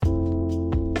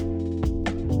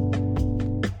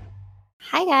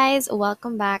Hi guys,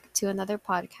 welcome back to another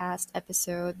podcast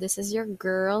episode. This is your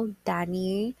girl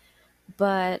Danny,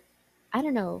 but I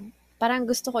don't know. Parang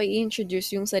gusto ko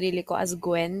i-introduce yung sarili ko as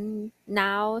Gwen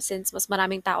now since mas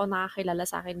maraming tao nakakilala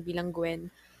sa akin bilang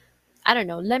Gwen. I don't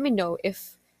know. Let me know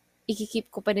if ikikip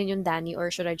ko pa din yung Danny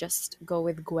or should I just go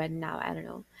with Gwen now? I don't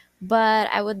know. But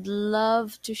I would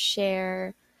love to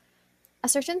share a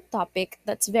certain topic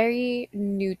that's very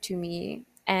new to me.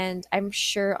 And I'm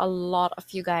sure a lot of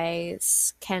you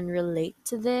guys can relate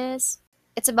to this.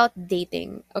 It's about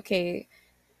dating. Okay,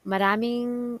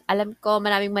 alam ko,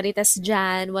 maraming maritas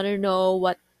dyan, wanna know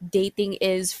what dating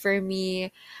is for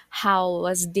me, how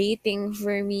was dating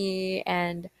for me,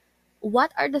 and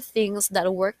what are the things that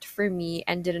worked for me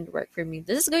and didn't work for me.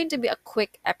 This is going to be a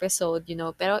quick episode,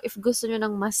 pero if gusto nyo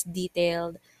ng mas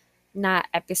detailed, na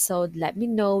episode, let me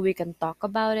know. We can talk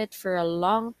about it for a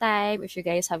long time. If you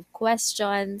guys have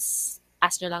questions,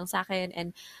 ask nyo lang sa akin.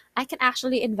 And I can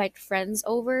actually invite friends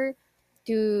over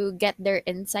to get their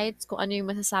insights kung ano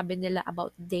yung masasabi nila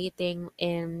about dating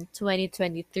in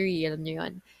 2023. Alam nyo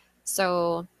yun.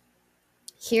 So,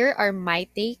 here are my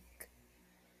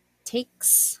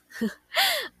takes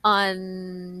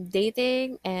on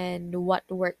dating and what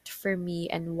worked for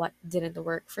me and what didn't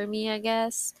work for me, I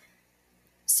guess.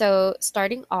 So,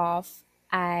 starting off,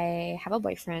 I have a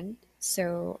boyfriend.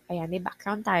 So, ayan, may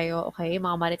background tayo. Okay,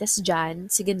 mga marites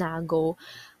dyan. Sige na, go.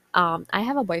 I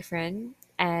have a boyfriend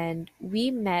and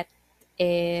we met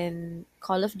in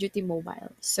Call of Duty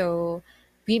Mobile. So,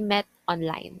 we met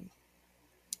online,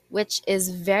 which is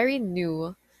very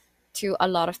new to a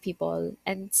lot of people.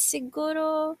 And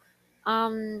siguro,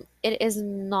 it is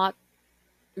not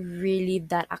really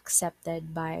that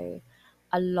accepted by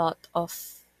a lot of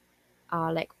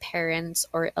like parents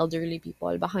or elderly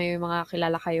people. Baka may mga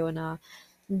kilala kayo na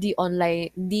di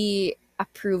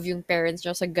approve yung parents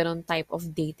nyo sa ganun type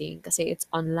of dating kasi it's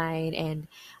online and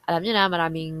alam nyo na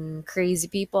maraming crazy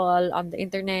people on the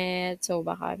internet, so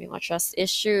baka may mga trust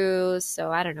issues,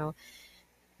 so I don't know,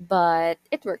 but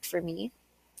it worked for me.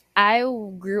 I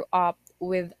grew up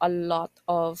with a lot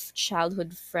of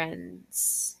childhood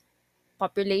friends.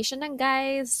 Population ng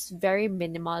guys very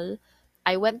minimal.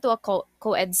 I went to a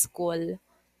co-ed school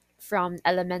from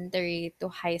elementary to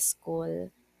high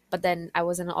school. But then I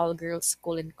was in an all-girls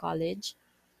school in college.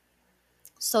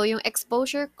 So yung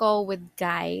exposure ko with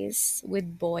guys,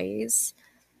 with boys,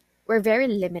 were very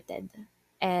limited.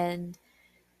 And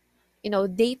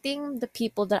dating the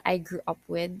people that I grew up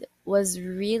with was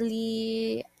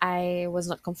really, I was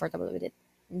not comfortable with it.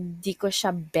 Di ko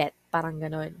siya bet, parang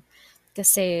ganon.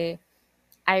 Kasi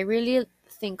I really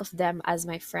think of them as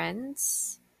my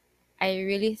friends. I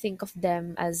really think of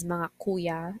them as mga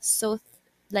kuya. So,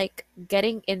 like,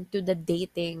 getting into the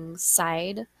dating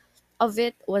side of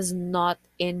it was not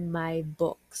in my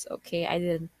books, okay? I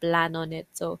didn't plan on it.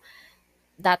 So,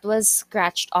 that was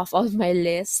scratched off of my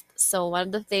list. So, one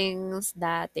of the things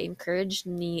that they encouraged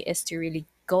me is to really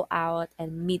go out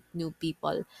and meet new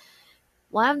people.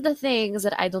 One of the things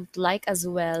that I don't like as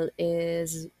well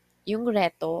is yung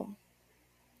reto,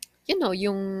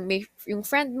 yung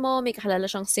friend mo, may kakilala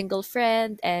siyang single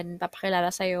friend and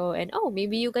papakilala sa'yo and, oh,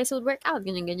 maybe you guys would work out,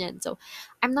 ganyan, ganyan. So,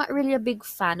 I'm not really a big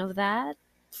fan of that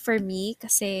for me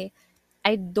kasi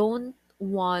I don't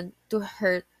want to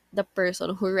hurt the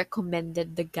person who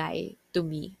recommended the guy to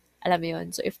me. Alam mo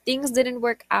yun? So, if things didn't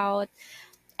work out,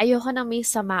 ayoko na may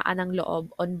samaan ng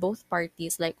loob on both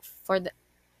parties, like for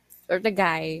the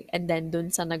guy and then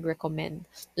dun sa nag-recommend,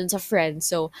 dun sa friend.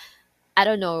 So, I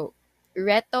don't know.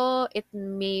 Reto, it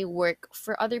may work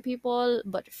for other people,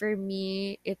 but for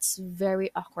me, it's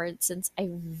very awkward since I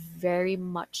very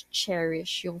much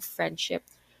cherish yung friendship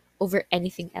over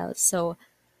anything else. So,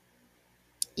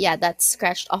 yeah, that's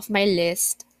scratched off my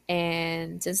list.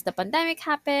 And since the pandemic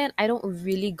happened, I don't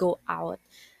really go out.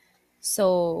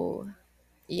 So,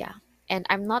 yeah. And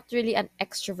I'm not really an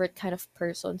extrovert kind of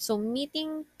person. So,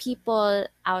 meeting people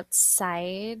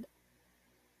outside,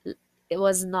 it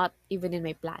was not even in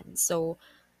my plans. So,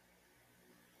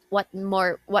 what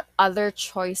other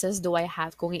choices do I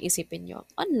have kung iisipin nyo?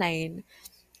 Online.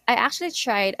 I actually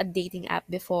tried a dating app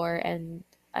before and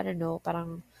I don't know,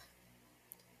 parang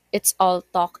it's all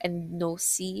talk and no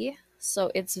see. So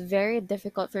it's very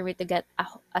difficult for me to get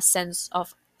a sense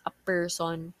of a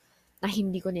person na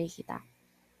hindi ko nakikita.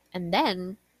 And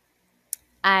then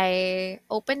I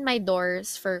opened my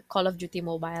doors for Call of Duty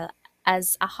Mobile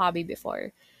as a hobby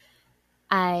before.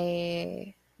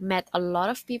 I met a lot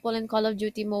of people in Call of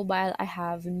Duty Mobile. I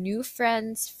have new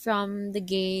friends from the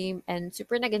game and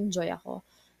super nag-enjoy ako.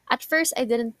 At first, I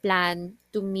didn't plan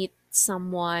to meet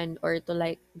someone or to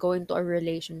like go into a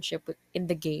relationship in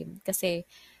the game kasi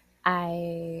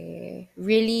I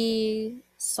really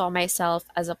saw myself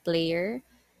as a player.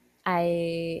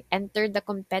 I entered the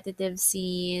competitive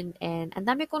scene and ang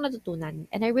dami kong natutunan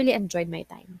and I really enjoyed my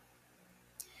time.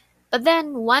 But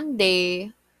then one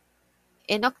day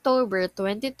in October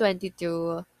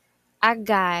 2022, a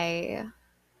guy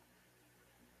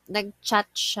nag-chat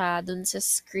siya dun sa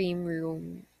scream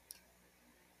room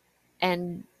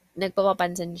and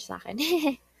nagpapapansin siya sa akin.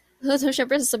 So,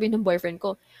 syempre sasabihin ng boyfriend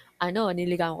ko, ano,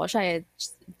 niligawan ko siya eh.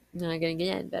 Mga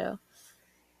ganyan-ganyan. Pero,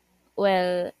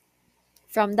 well,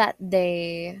 from that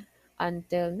day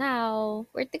until now,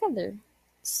 we're together.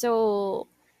 So,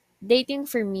 dating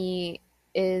for me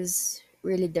is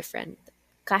really different.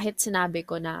 Kahit sinabi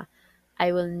ko na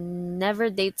I will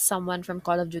never date someone from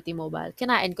Call of Duty Mobile,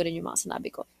 kinain ko rin yung mga sinabi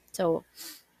ko. So,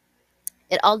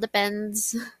 it all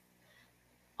depends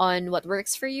on what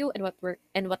works for you and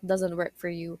what doesn't work for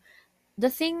you. The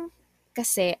thing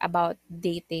kasi about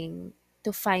dating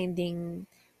to finding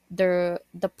the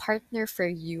partner for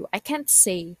you, I can't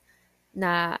say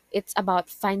na it's about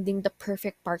finding the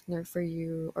perfect partner for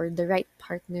you or the right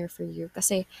partner for you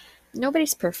kasi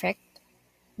nobody's perfect.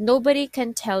 Nobody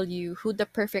can tell you who the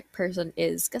perfect person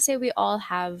is kasi we all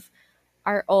have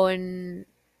our own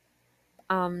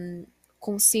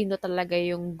kung sino talaga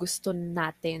yung gusto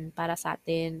natin para sa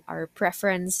atin, our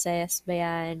preferences ba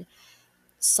yan,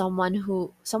 someone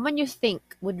you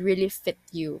think would really fit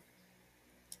you.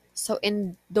 So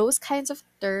in those kinds of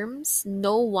terms,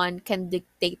 no one can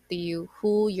dictate to you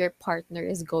who your partner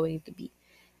is going to be.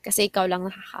 Kasi ikaw lang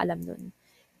nakakaalam nun.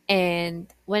 And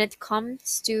when it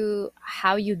comes to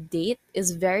how you date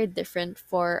is very different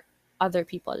for other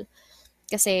people.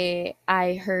 Kasi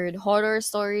I heard horror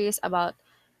stories about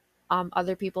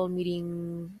other people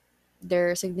meeting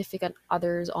their significant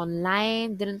others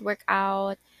online didn't work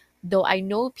out. Though I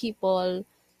know people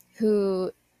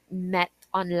who met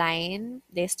online,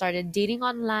 they started dating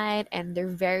online, and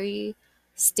they're very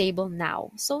stable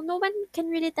now. So no one can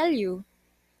really tell you.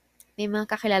 May mga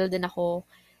kakilala din ako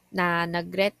na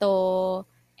nagreto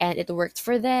and it worked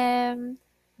for them.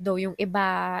 Though yung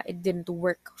iba, it didn't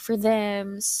work for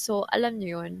them. So alam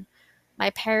niyo yun, my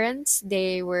parents,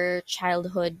 they were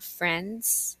childhood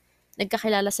friends.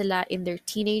 Nagkakilala sila in their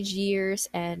teenage years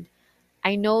and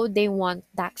I know they want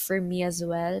that for me as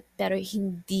well, pero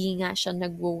hindi nga siya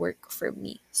nagwo-work for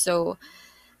me. So,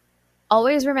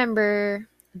 always remember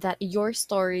that your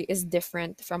story is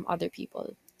different from other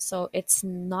people. So, it's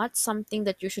not something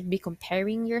that you should be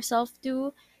comparing yourself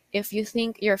to. If you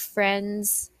think your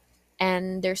friends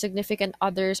and their significant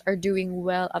others are doing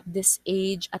well at this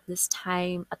age, at this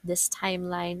time, at this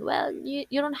timeline, well, you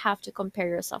don't have to compare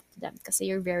yourself to them because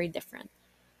you're very different.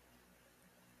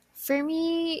 For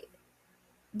me,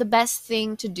 the best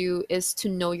thing to do is to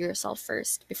know yourself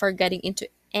first before getting into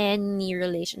any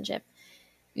relationship.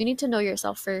 You need to know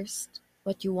yourself first.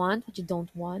 What you want, what you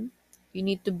don't want. You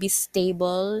need to be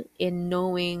stable in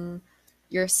knowing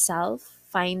yourself,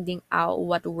 finding out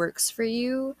what works for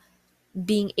you,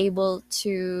 being able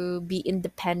to be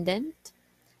independent.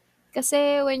 Because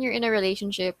when you're in a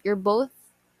relationship, you're both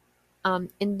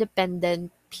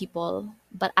independent people,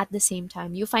 but at the same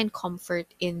time, you find comfort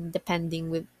in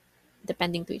depending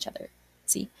to each other.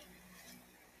 See,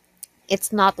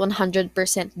 it's not 100%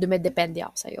 dumedepende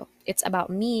ako sa'yo. It's about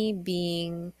me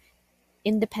being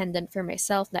independent for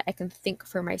myself, that I can think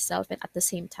for myself and at the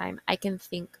same time I can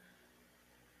think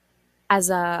as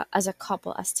a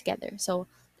couple as together. So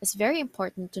it's very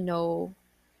important to know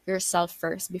yourself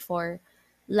first before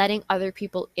letting other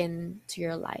people into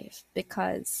your life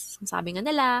because sabi nga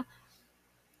nila,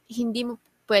 hindi mo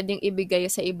pwedeng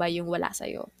ibigay sa iba yung wala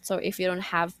sa'yo. So if you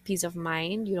don't have peace of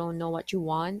mind, you don't know what you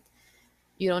want,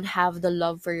 you don't have the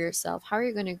love for yourself, how are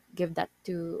you going to give that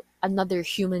to another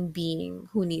human being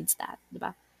who needs that,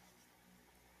 diba?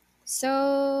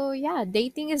 So, yeah,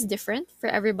 dating is different for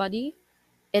everybody.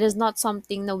 It is not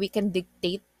something that we can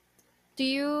dictate to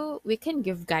you. We can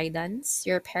give guidance.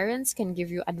 Your parents can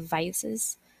give you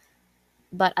advices.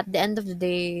 But at the end of the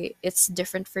day, it's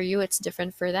different for you, it's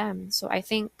different for them. So, I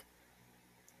think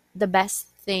the best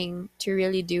thing to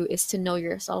really do is to know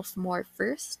yourself more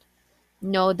first.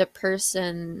 Know the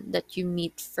person that you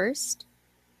meet first.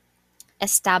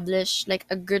 Establish like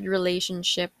a good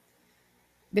relationship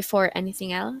before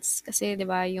anything else. Kasi, di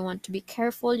ba, you want to be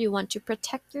careful, you want to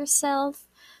protect yourself.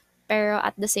 Pero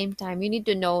at the same time, you need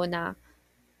to know na,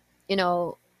 you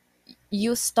know,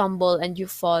 you stumble and you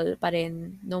fall pa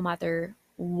rin no matter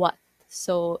what.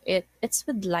 So it's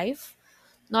with life.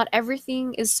 Not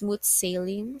everything is smooth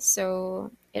sailing. So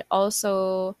it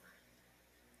also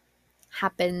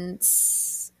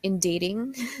happens in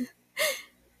dating.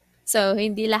 So,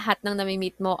 hindi lahat ng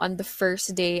nami-meet mo on the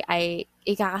first day ay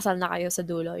ikakasal na kayo sa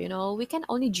dulo, you know? We can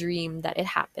only dream that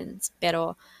it happens.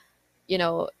 Pero,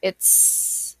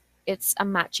 it's a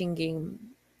matching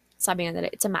game. Sabi nga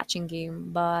nila, it's a matching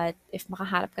game. But if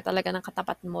makaharap ka talaga ng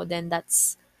katapat mo, then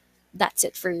that's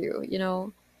it for you, you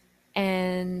know?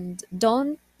 And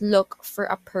don't look for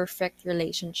a perfect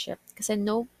relationship. Kasi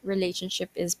no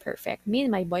relationship is perfect. Me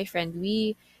and my boyfriend,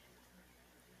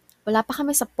 wala pa kami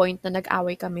sa point na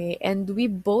nag-away kami and we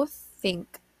both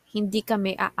think hindi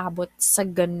kami aabot sa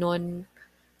ganong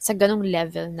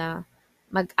level na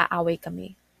mag-aaway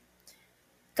kami.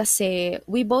 Kasi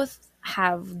we both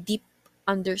have deep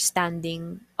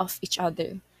understanding of each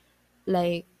other.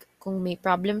 Like, kung may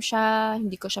problem siya,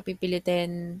 hindi ko siya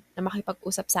pipilitin na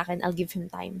makipag-usap sa akin, I'll give him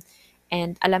time.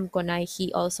 And alam ko na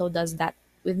he also does that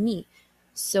with me.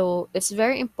 So, it's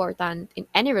very important in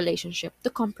any relationship to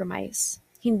compromise.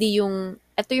 Hindi yung,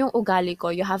 eto yung ugali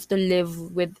ko, you have to live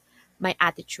with my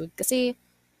attitude. Kasi,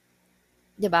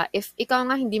 di ba, if ikaw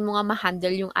nga hindi mo nga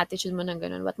ma-handle yung attitude mo ng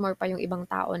ganun, what more pa yung ibang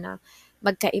tao na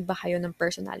magkaiba kayo ng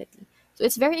personality. So,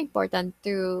 it's very important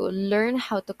to learn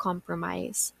how to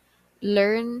compromise.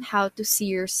 Learn how to see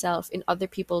yourself in other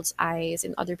people's eyes,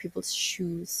 in other people's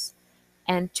shoes,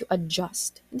 and to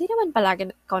adjust. Hindi naman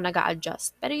palagi ikaw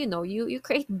nag-a-adjust. Pero you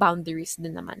create boundaries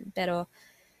din naman. Pero,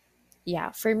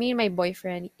 yeah, for me and my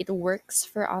boyfriend, it works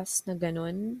for us na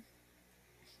ganun.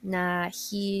 Na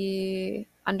he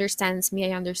understands me,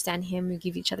 I understand him, we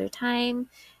give each other time.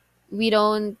 We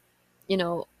don't, you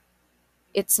know,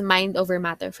 it's mind over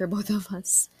matter for both of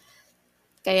us.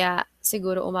 Kaya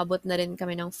siguro umabot na rin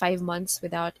kami ng 5 months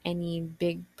without any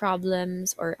big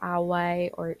problems or away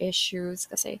or issues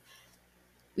kasi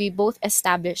we both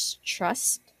established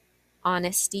trust,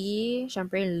 honesty,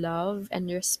 syempre love and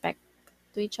respect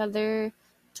to each other,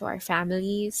 to our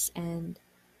families, and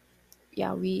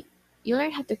yeah, you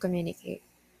learn how to communicate.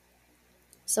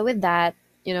 So with that,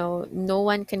 no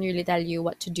one can really tell you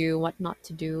what to do, what not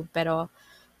to do, pero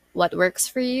what works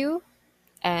for you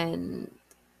and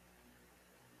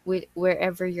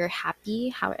wherever you're happy,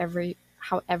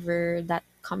 however that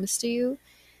comes to you,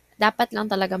 dapat lang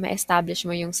talaga ma-establish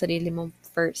mo yung sarili mo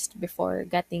first before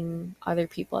getting other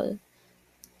people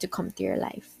to come to your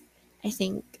life. I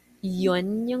think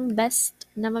yun yung best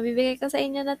na mabibigay ko sa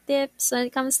inyo na tips when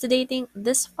it comes to dating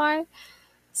this far.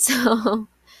 So,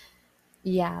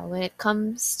 yeah, when it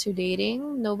comes to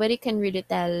dating, nobody can really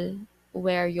tell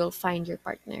where you'll find your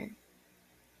partner.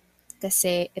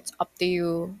 Kasi it's up to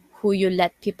you who you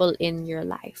let people in your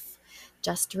life.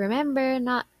 Just remember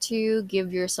not to give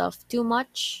yourself too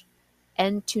much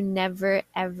and to never,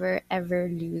 ever, ever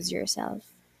lose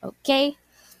yourself. Okay?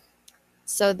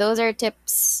 So those are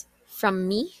tips from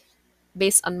me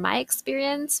based on my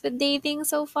experience with dating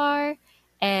so far.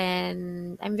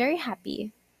 And I'm very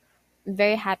happy.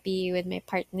 Very happy with my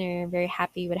partner, very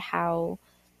happy with how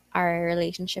our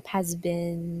relationship has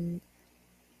been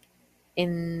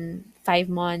in 5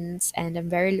 months, and I'm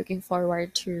very looking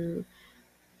forward to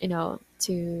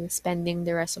spending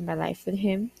the rest of my life with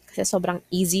him. Kasi sobrang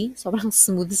easy, sobrang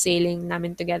smooth sailing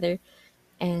namin together.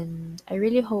 And I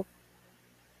really hope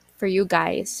for you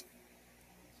guys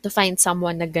to find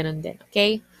someone na ganun din,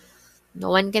 okay? No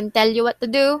one can tell you what to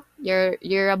do.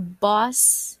 You're a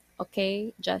boss,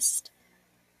 okay? Just,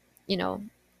 you know,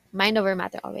 mind over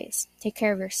matter always. Take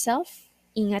care of yourself.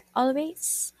 Ingat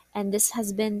always. And this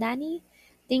has been Danny.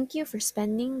 Thank you for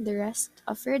spending the rest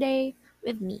of your day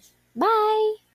with me. Bye!